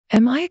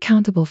Am I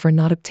accountable for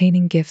not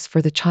obtaining gifts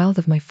for the child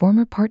of my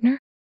former partner?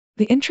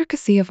 The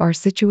intricacy of our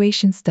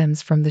situation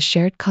stems from the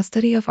shared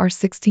custody of our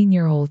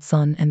 16-year-old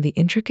son and the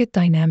intricate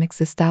dynamics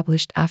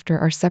established after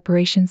our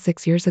separation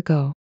 6 years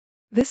ago.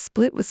 This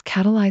split was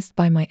catalyzed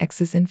by my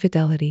ex's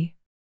infidelity,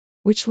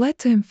 which led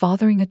to him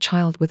fathering a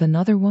child with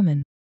another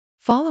woman.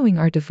 Following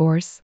our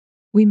divorce,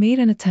 we made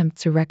an attempt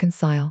to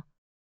reconcile,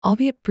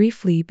 albeit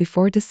briefly,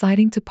 before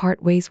deciding to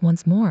part ways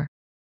once more.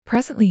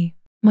 Presently,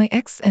 my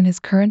ex and his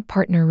current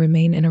partner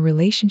remain in a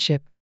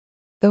relationship,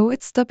 though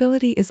its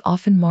stability is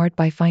often marred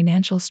by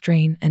financial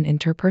strain and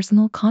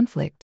interpersonal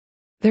conflict.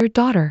 Their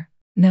daughter,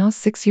 now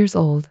 6 years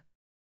old,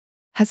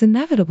 has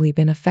inevitably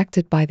been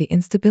affected by the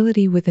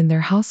instability within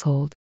their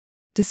household.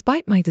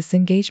 Despite my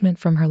disengagement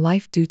from her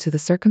life due to the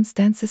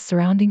circumstances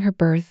surrounding her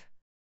birth,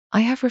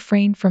 I have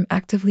refrained from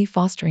actively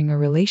fostering a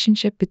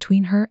relationship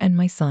between her and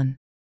my son.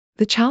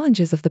 The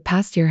challenges of the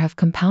past year have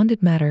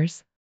compounded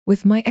matters,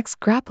 with my ex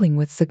grappling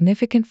with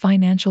significant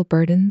financial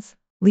burdens,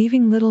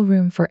 leaving little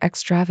room for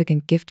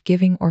extravagant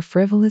gift-giving or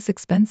frivolous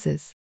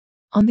expenses.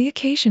 On the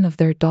occasion of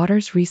their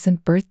daughter's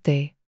recent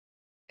birthday,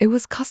 it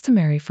was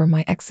customary for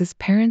my ex's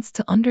parents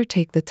to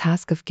undertake the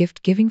task of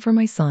gift-giving for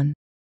my son.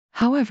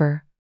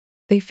 However,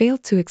 they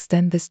failed to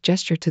extend this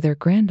gesture to their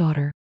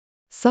granddaughter.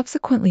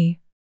 Subsequently,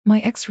 my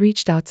ex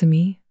reached out to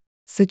me,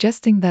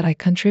 suggesting that I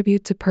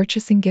contribute to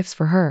purchasing gifts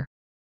for her.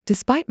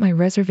 Despite my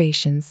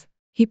reservations,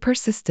 he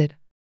persisted,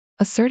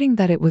 asserting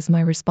that it was my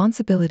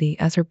responsibility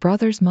as her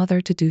brother's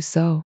mother to do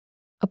so.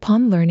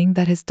 Upon learning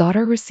that his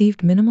daughter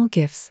received minimal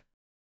gifts,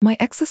 my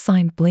ex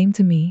assigned blame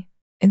to me,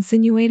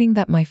 insinuating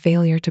that my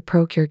failure to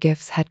procure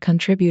gifts had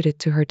contributed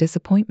to her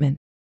disappointment.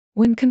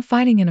 When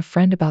confiding in a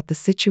friend about the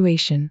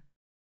situation,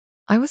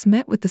 I was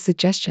met with the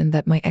suggestion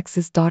that my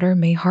ex's daughter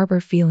may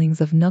harbor feelings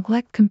of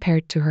neglect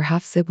compared to her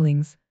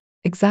half-siblings,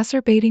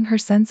 exacerbating her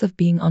sense of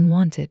being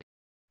unwanted.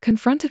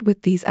 Confronted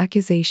with these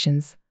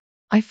accusations,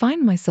 I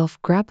find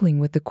myself grappling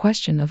with the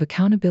question of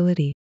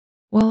accountability.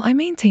 While I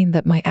maintain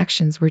that my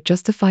actions were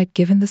justified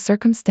given the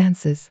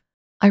circumstances,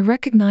 I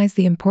recognize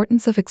the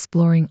importance of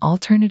exploring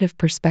alternative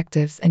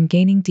perspectives and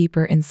gaining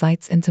deeper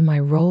insights into my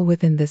role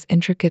within this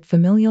intricate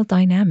familial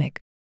dynamic.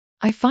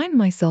 I find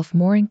myself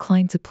more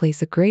inclined to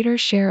place a greater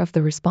share of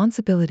the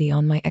responsibility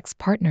on my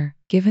ex-partner,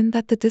 given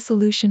that the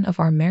dissolution of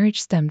our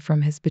marriage stemmed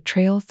from his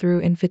betrayal through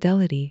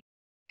infidelity.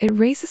 It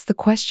raises the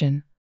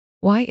question,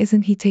 why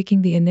isn't he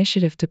taking the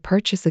initiative to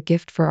purchase a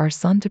gift for our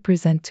son to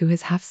present to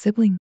his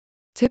half-sibling?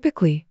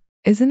 Typically,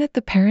 isn't it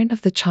the parent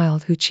of the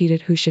child who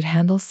cheated who should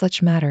handle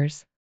such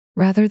matters,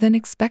 rather than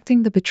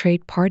expecting the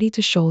betrayed party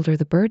to shoulder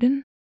the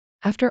burden?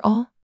 After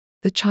all,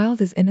 the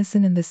child is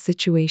innocent in this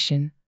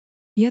situation.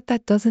 Yet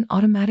that doesn't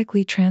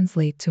automatically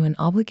translate to an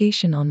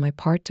obligation on my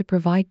part to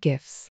provide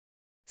gifts.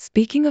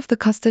 Speaking of the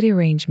custody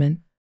arrangement,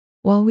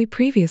 while we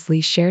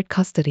previously shared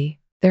custody,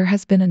 there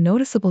has been a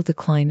noticeable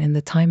decline in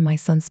the time my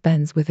son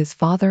spends with his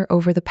father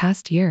over the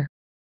past year.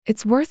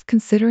 It's worth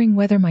considering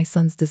whether my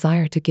son's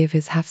desire to give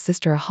his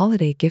half-sister a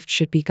holiday gift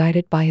should be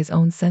guided by his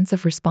own sense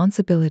of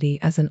responsibility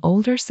as an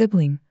older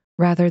sibling,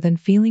 rather than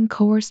feeling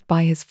coerced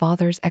by his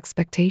father's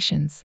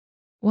expectations.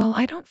 While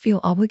I don't feel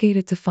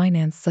obligated to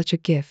finance such a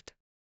gift,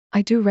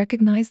 I do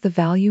recognize the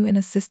value in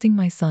assisting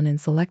my son in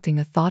selecting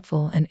a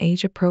thoughtful and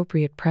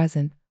age-appropriate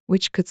present,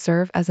 which could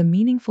serve as a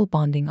meaningful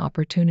bonding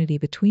opportunity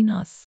between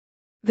us.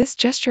 This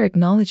gesture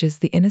acknowledges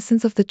the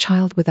innocence of the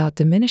child without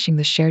diminishing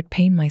the shared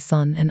pain my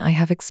son and I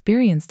have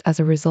experienced as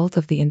a result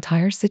of the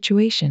entire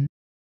situation.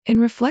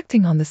 In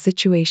reflecting on the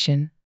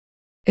situation,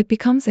 it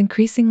becomes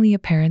increasingly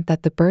apparent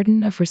that the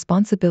burden of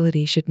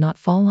responsibility should not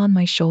fall on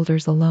my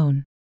shoulders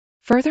alone.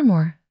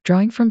 Furthermore,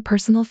 drawing from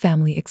personal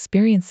family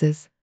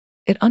experiences,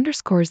 it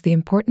underscores the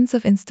importance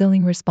of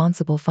instilling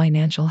responsible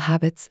financial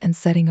habits and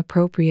setting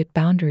appropriate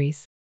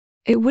boundaries.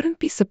 It wouldn't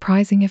be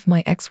surprising if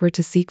my ex were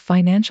to seek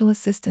financial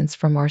assistance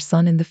from our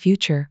son in the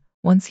future,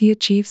 once he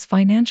achieves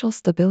financial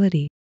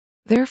stability.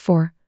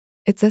 Therefore,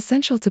 it's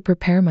essential to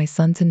prepare my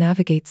son to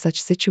navigate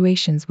such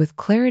situations with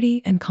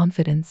clarity and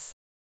confidence.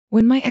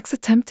 When my ex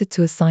attempted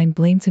to assign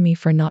blame to me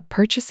for not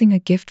purchasing a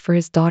gift for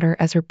his daughter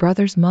as her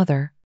brother's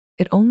mother,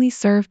 it only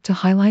served to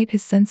highlight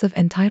his sense of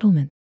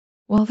entitlement.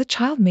 While the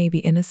child may be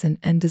innocent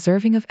and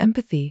deserving of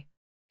empathy,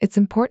 it's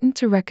important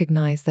to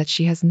recognize that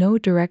she has no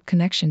direct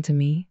connection to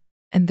me,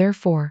 and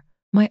therefore,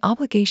 my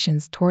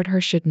obligations toward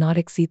her should not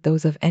exceed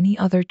those of any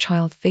other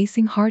child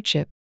facing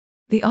hardship.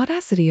 The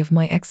audacity of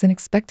my ex in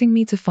expecting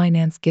me to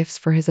finance gifts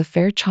for his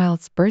affair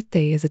child's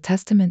birthday is a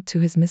testament to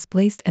his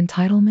misplaced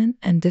entitlement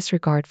and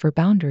disregard for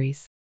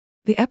boundaries.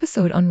 The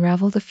episode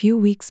unraveled a few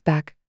weeks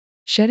back,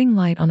 shedding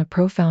light on a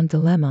profound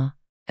dilemma.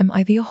 Am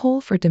I the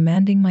a-hole for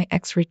demanding my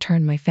ex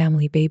return my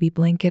family baby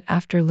blanket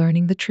after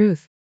learning the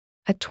truth?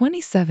 At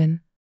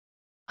 27,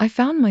 I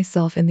found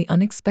myself in the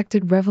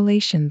unexpected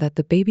revelation that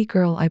the baby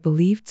girl I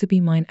believed to be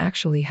mine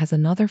actually has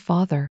another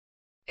father.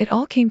 It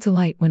all came to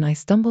light when I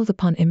stumbled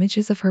upon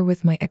images of her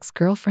with my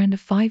ex-girlfriend of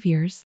 5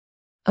 years.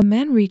 A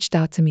man reached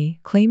out to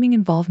me, claiming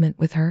involvement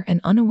with her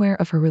and unaware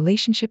of her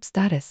relationship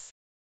status.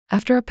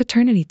 After a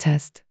paternity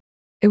test,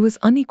 It was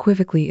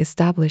unequivocally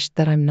established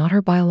that I'm not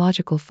her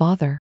biological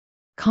father.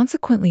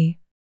 Consequently,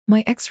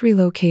 my ex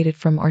relocated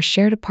from our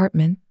shared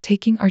apartment,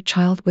 taking our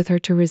child with her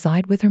to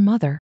reside with her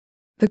mother.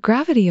 The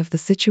gravity of the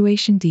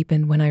situation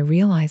deepened when I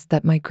realized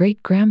that my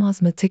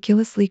great-grandma's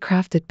meticulously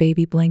crafted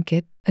baby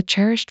blanket, a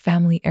cherished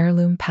family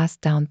heirloom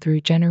passed down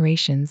through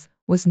generations,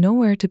 was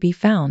nowhere to be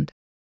found.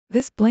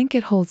 This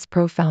blanket holds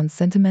profound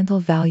sentimental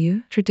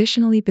value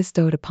traditionally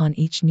bestowed upon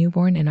each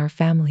newborn in our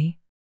family,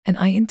 and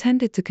I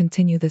intended to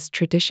continue this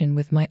tradition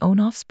with my own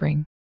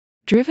offspring.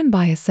 Driven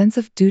by a sense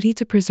of duty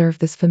to preserve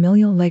this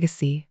familial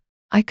legacy,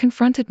 I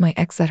confronted my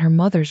ex at her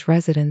mother's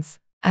residence,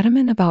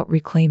 adamant about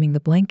reclaiming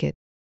the blanket.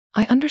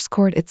 I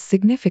underscored its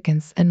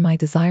significance and my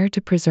desire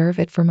to preserve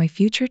it for my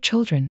future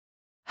children.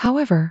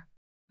 However,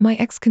 my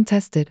ex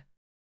contested,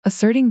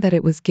 asserting that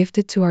it was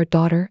gifted to our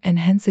daughter and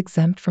hence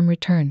exempt from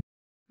return.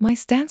 My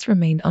stance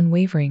remained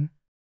unwavering.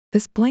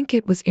 This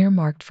blanket was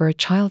earmarked for a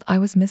child I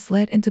was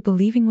misled into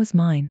believing was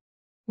mine.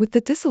 With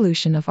the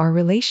dissolution of our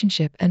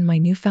relationship and my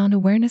newfound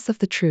awareness of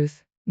the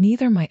truth,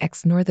 neither my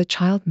ex nor the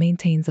child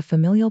maintains a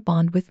familial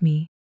bond with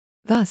me.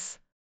 Thus,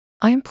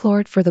 I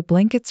implored for the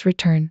blanket's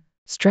return,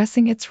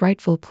 stressing its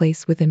rightful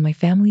place within my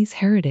family's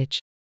heritage.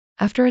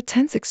 After a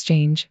tense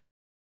exchange,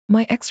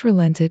 my ex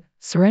relented,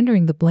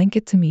 surrendering the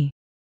blanket to me.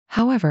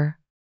 However,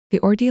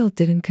 the ordeal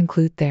didn't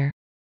conclude there.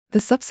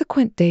 The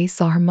subsequent day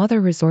saw her mother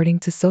resorting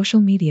to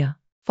social media,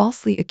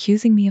 falsely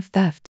accusing me of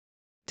theft.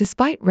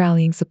 Despite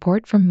rallying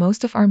support from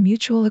most of our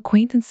mutual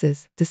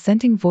acquaintances,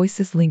 dissenting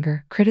voices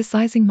linger,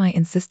 criticizing my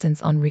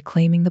insistence on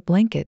reclaiming the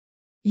blanket.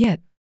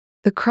 Yet,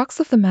 the crux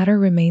of the matter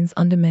remains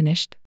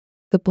undiminished.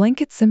 The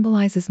blanket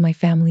symbolizes my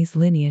family's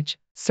lineage,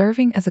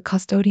 serving as a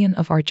custodian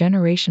of our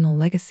generational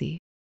legacy.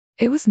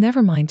 It was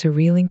never mine to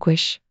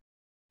relinquish,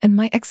 and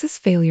my ex's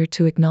failure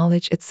to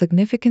acknowledge its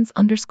significance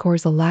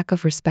underscores a lack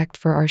of respect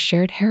for our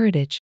shared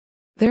heritage.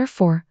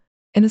 Therefore,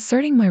 in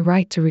asserting my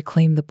right to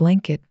reclaim the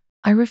blanket,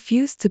 I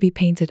refused to be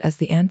painted as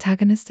the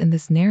antagonist in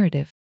this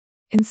narrative.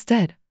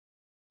 Instead,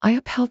 I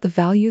upheld the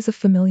values of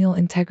familial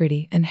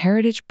integrity and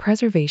heritage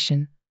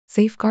preservation,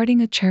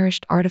 safeguarding a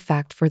cherished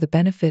artifact for the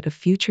benefit of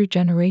future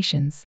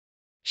generations.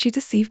 She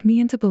deceived me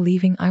into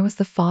believing I was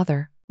the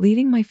father,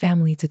 leading my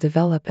family to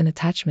develop an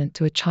attachment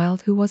to a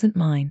child who wasn't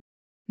mine.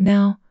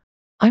 Now,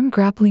 I'm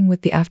grappling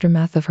with the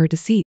aftermath of her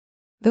deceit.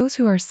 Those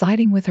who are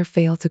siding with her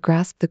fail to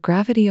grasp the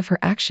gravity of her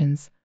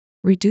actions,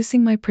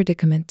 reducing my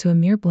predicament to a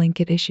mere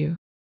blanket issue.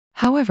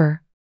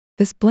 However,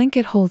 this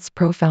blanket holds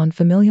profound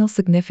familial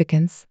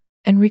significance,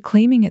 and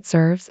reclaiming it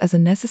serves as a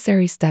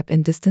necessary step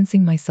in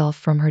distancing myself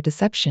from her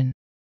deception.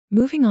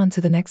 Moving on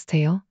to the next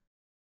tale.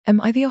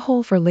 Am I the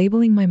a-hole for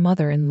labeling my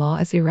mother-in-law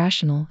as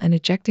irrational and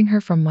ejecting her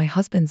from my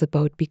husband's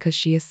abode because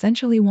she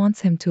essentially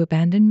wants him to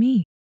abandon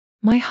me?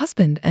 My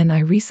husband and I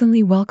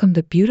recently welcomed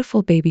a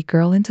beautiful baby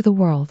girl into the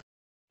world.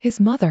 His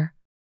mother,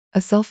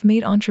 a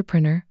self-made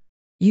entrepreneur,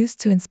 used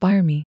to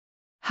inspire me.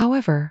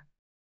 However,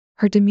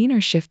 her demeanor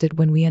shifted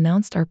when we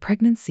announced our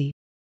pregnancy.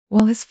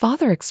 While his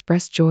father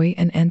expressed joy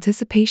and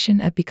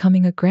anticipation at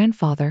becoming a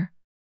grandfather,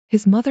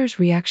 his mother's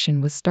reaction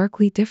was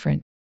starkly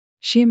different.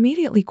 She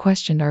immediately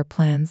questioned our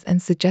plans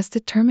and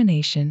suggested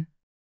termination,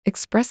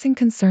 expressing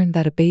concern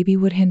that a baby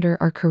would hinder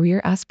our career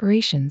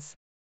aspirations.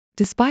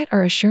 Despite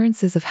our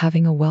assurances of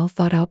having a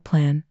well-thought-out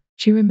plan,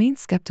 she remained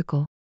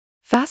skeptical.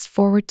 Fast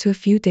forward to a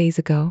few days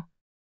ago,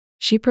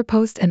 she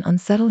proposed an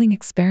unsettling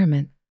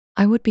experiment.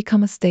 I would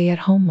become a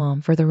stay-at-home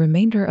mom for the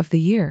remainder of the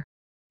year.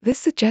 This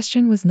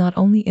suggestion was not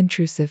only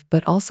intrusive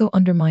but also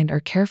undermined our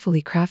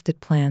carefully crafted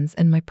plans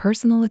and my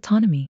personal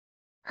autonomy.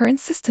 Her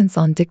insistence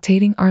on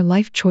dictating our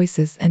life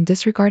choices and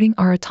disregarding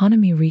our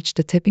autonomy reached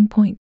a tipping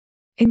point.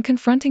 In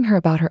confronting her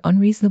about her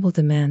unreasonable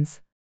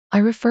demands, I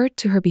referred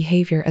to her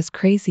behavior as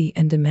crazy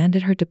and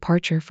demanded her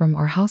departure from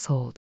our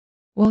household.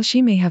 While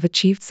she may have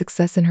achieved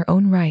success in her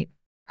own right,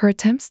 her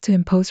attempts to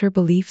impose her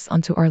beliefs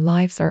onto our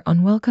lives are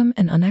unwelcome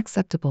and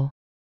unacceptable.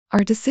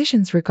 Our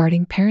decisions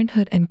regarding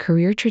parenthood and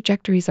career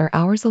trajectories are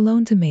ours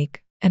alone to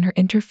make, and her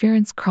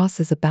interference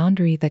crosses a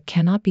boundary that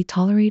cannot be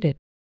tolerated.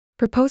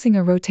 Proposing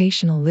a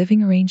rotational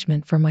living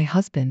arrangement for my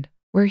husband,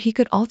 where he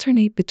could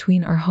alternate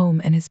between our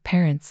home and his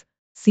parents',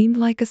 seemed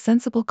like a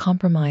sensible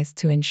compromise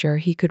to ensure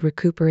he could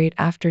recuperate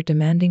after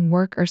demanding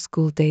work or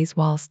school days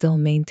while still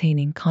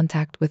maintaining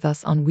contact with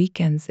us on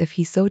weekends if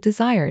he so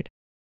desired.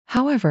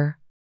 However,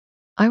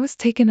 I was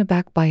taken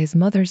aback by his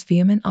mother's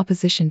vehement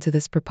opposition to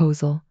this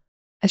proposal,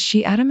 as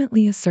she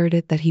adamantly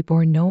asserted that he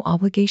bore no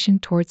obligation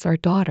towards our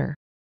daughter.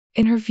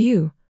 In her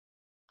view,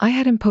 I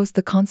had imposed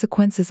the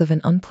consequences of an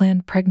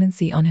unplanned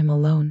pregnancy on him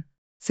alone,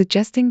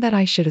 suggesting that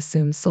I should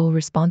assume sole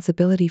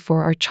responsibility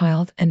for our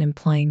child and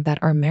implying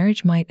that our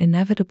marriage might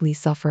inevitably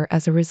suffer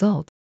as a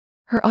result.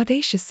 Her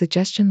audacious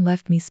suggestion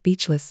left me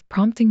speechless,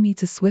 prompting me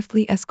to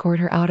swiftly escort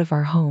her out of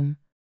our home,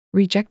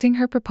 rejecting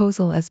her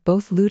proposal as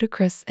both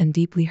ludicrous and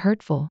deeply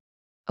hurtful.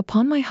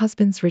 Upon my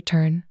husband's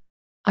return,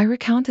 I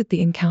recounted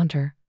the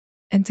encounter,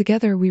 and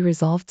together we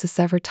resolved to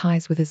sever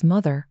ties with his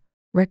mother,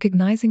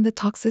 recognizing the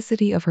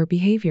toxicity of her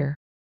behavior.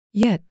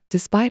 Yet,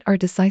 despite our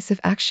decisive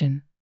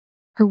action,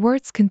 Her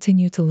words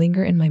continue to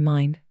linger in my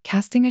mind,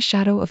 casting a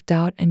shadow of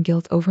doubt and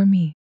guilt over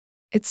me.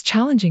 It's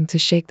challenging to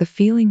shake the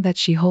feeling that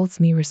she holds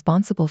me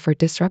responsible for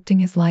disrupting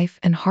his life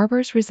and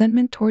harbors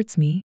resentment towards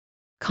me.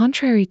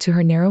 Contrary to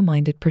her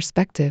narrow-minded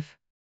perspective,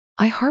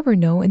 I harbor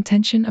no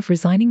intention of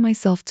resigning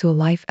myself to a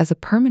life as a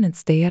permanent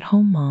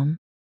stay-at-home mom.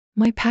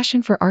 My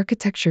passion for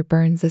architecture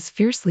burns as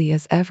fiercely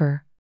as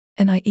ever,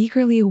 and I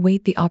eagerly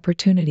await the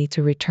opportunity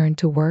to return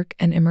to work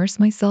and immerse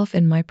myself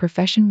in my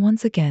profession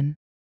once again.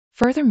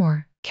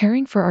 Furthermore,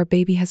 caring for our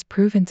baby has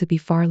proven to be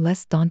far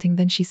less daunting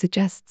than she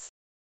suggests.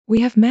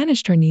 We have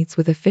managed her needs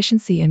with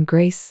efficiency and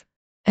grace,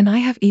 and I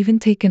have even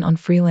taken on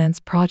freelance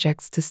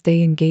projects to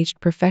stay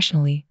engaged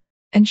professionally,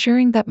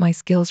 ensuring that my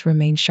skills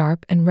remain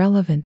sharp and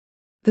relevant.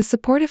 The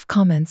supportive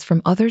comments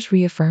from others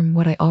reaffirm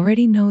what I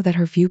already know, that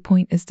her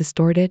viewpoint is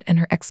distorted and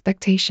her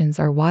expectations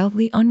are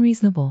wildly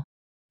unreasonable.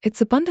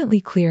 It's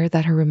abundantly clear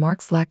that her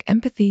remarks lack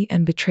empathy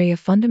and betray a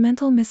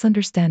fundamental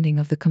misunderstanding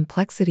of the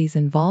complexities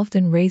involved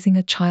in raising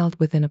a child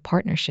within a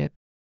partnership.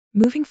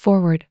 Moving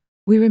forward,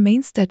 we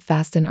remain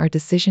steadfast in our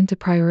decision to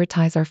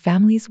prioritize our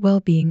family's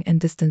well-being and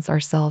distance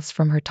ourselves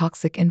from her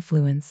toxic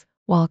influence,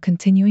 while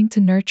continuing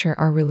to nurture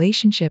our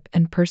relationship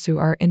and pursue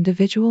our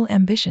individual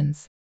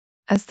ambitions.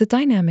 As the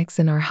dynamics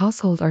in our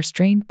household are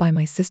strained by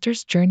my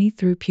sister's journey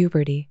through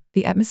puberty,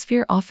 the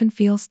atmosphere often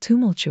feels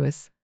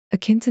tumultuous,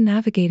 akin to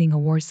navigating a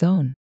war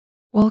zone.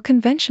 While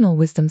conventional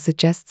wisdom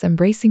suggests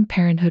embracing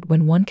parenthood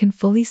when one can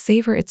fully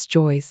savor its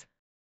joys,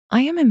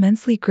 I am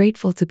immensely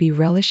grateful to be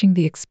relishing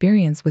the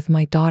experience with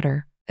my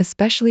daughter,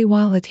 especially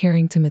while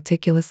adhering to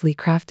meticulously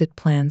crafted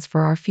plans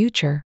for our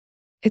future.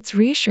 It's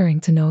reassuring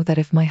to know that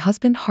if my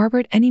husband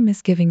harbored any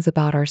misgivings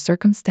about our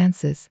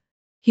circumstances,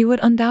 he would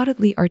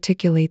undoubtedly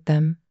articulate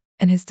them,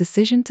 and his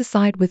decision to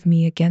side with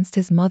me against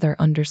his mother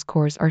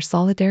underscores our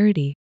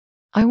solidarity.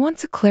 I want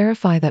to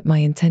clarify that my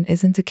intent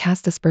isn't to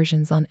cast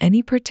aspersions on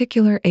any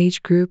particular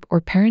age group or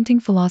parenting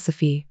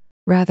philosophy.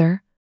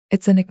 Rather,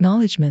 it's an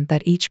acknowledgement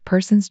that each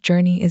person's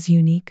journey is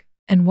unique,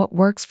 and what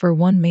works for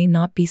one may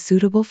not be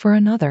suitable for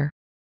another.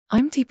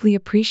 I'm deeply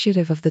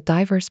appreciative of the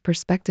diverse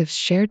perspectives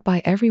shared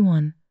by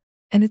everyone,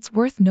 and it's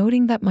worth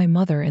noting that my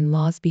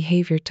mother-in-law's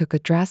behavior took a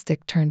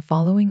drastic turn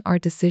following our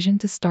decision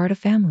to start a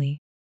family.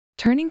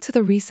 Turning to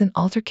the recent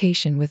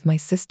altercation with my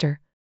sister,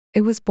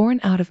 it was born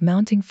out of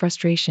mounting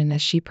frustration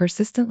as she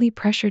persistently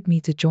pressured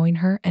me to join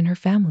her and her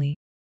family.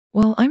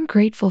 While I'm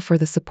grateful for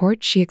the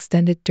support she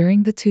extended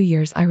during the 2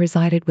 years I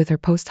resided with her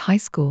post-high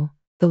school,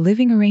 the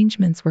living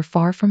arrangements were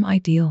far from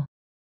ideal.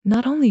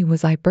 Not only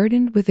was I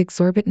burdened with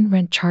exorbitant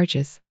rent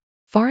charges,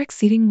 far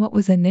exceeding what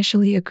was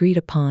initially agreed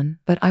upon,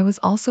 but I was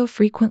also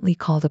frequently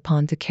called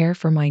upon to care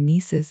for my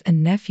nieces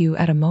and nephew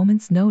at a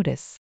moment's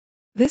notice.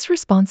 This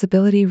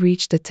responsibility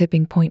reached a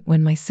tipping point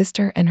when my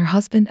sister and her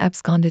husband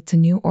absconded to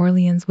New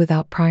Orleans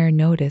without prior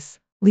notice,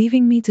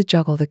 leaving me to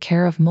juggle the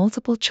care of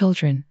multiple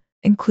children,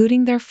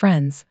 including their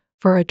friends,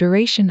 for a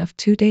duration of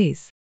 2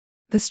 days.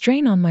 The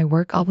strain on my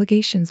work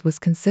obligations was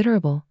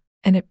considerable,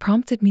 and it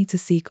prompted me to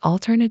seek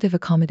alternative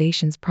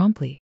accommodations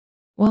promptly.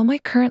 While my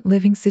current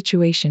living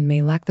situation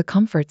may lack the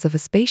comforts of a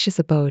spacious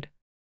abode,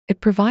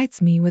 it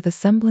provides me with a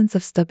semblance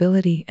of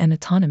stability and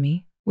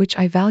autonomy, which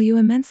I value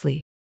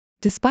immensely.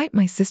 Despite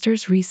my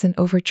sister's recent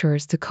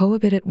overtures to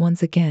cohabit it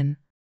once again,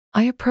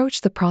 I approach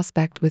the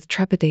prospect with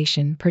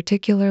trepidation,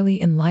 particularly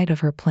in light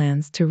of her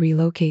plans to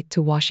relocate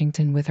to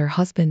Washington with her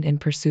husband in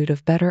pursuit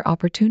of better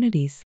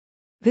opportunities.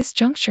 This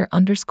juncture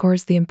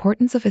underscores the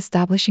importance of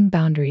establishing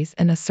boundaries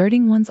and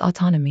asserting one's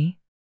autonomy,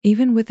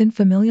 even within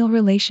familial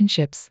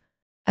relationships,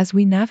 as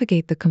we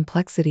navigate the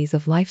complexities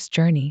of life's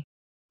journey.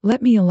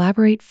 Let me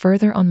elaborate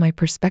further on my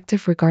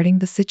perspective regarding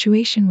the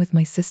situation with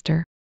my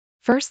sister.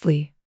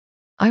 Firstly,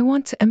 I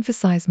want to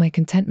emphasize my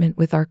contentment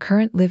with our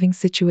current living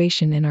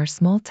situation in our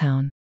small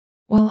town.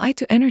 While I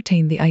do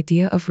entertain the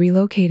idea of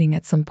relocating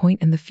at some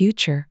point in the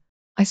future,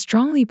 I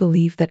strongly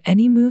believe that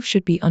any move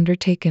should be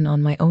undertaken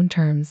on my own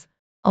terms,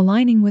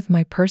 aligning with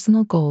my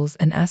personal goals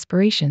and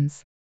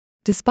aspirations.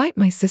 Despite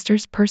my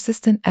sister's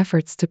persistent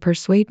efforts to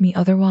persuade me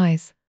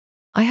otherwise,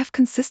 I have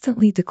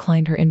consistently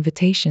declined her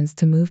invitations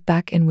to move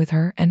back in with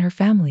her and her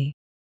family.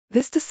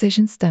 This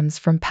decision stems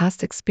from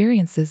past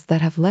experiences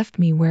that have left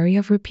me wary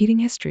of repeating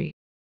history.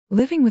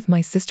 Living with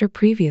my sister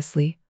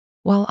previously,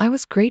 while I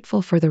was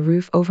grateful for the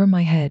roof over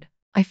my head,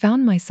 I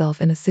found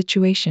myself in a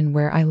situation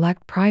where I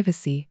lacked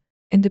privacy,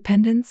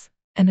 independence,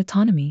 and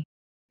autonomy.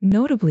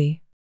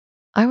 Notably,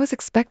 I was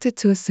expected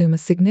to assume a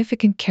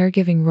significant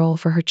caregiving role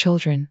for her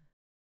children,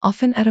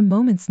 often at a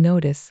moment's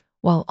notice,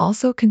 while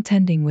also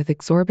contending with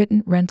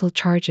exorbitant rental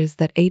charges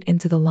that ate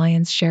into the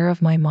lion's share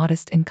of my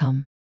modest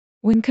income.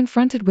 When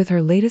confronted with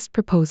her latest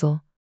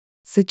proposal,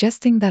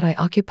 suggesting that I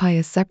occupy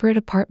a separate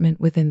apartment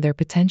within their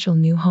potential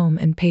new home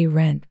and pay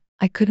rent,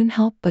 I couldn't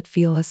help but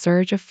feel a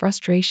surge of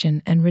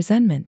frustration and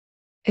resentment.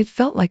 It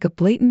felt like a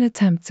blatant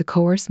attempt to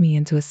coerce me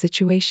into a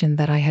situation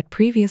that I had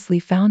previously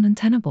found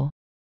untenable.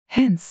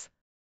 Hence,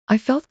 I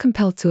felt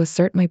compelled to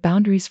assert my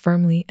boundaries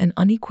firmly and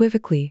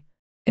unequivocally,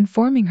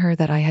 informing her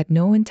that I had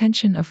no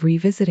intention of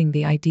revisiting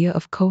the idea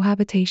of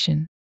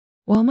cohabitation.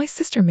 While my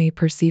sister may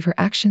perceive her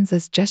actions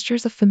as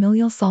gestures of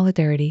familial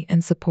solidarity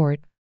and support,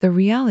 the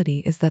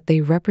reality is that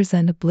they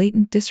represent a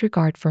blatant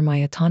disregard for my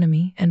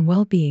autonomy and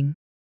well-being.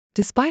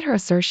 Despite her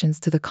assertions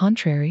to the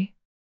contrary,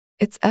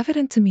 it's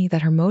evident to me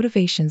that her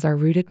motivations are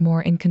rooted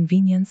more in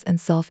convenience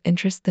and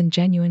self-interest than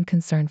genuine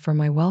concern for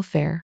my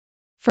welfare.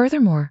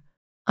 Furthermore,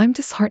 I'm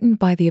disheartened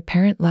by the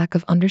apparent lack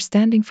of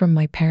understanding from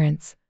my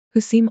parents,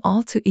 who seem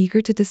all too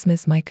eager to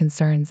dismiss my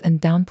concerns and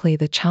downplay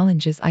the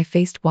challenges I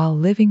faced while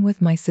living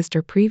with my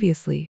sister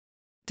previously.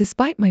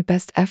 Despite my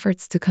best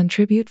efforts to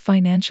contribute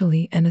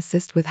financially and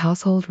assist with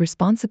household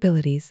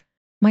responsibilities,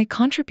 my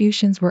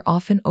contributions were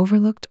often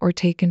overlooked or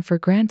taken for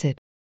granted.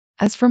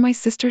 As for my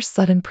sister's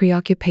sudden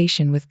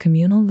preoccupation with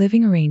communal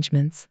living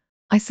arrangements,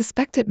 I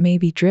suspect it may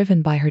be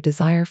driven by her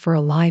desire for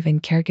a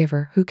live-in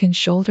caregiver who can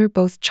shoulder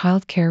both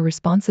childcare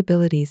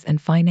responsibilities and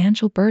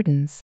financial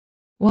burdens.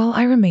 While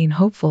I remain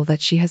hopeful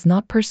that she has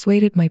not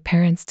persuaded my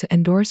parents to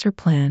endorse her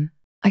plan,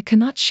 I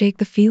cannot shake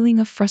the feeling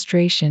of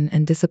frustration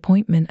and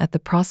disappointment at the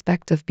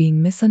prospect of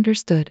being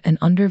misunderstood and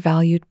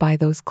undervalued by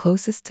those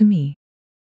closest to me.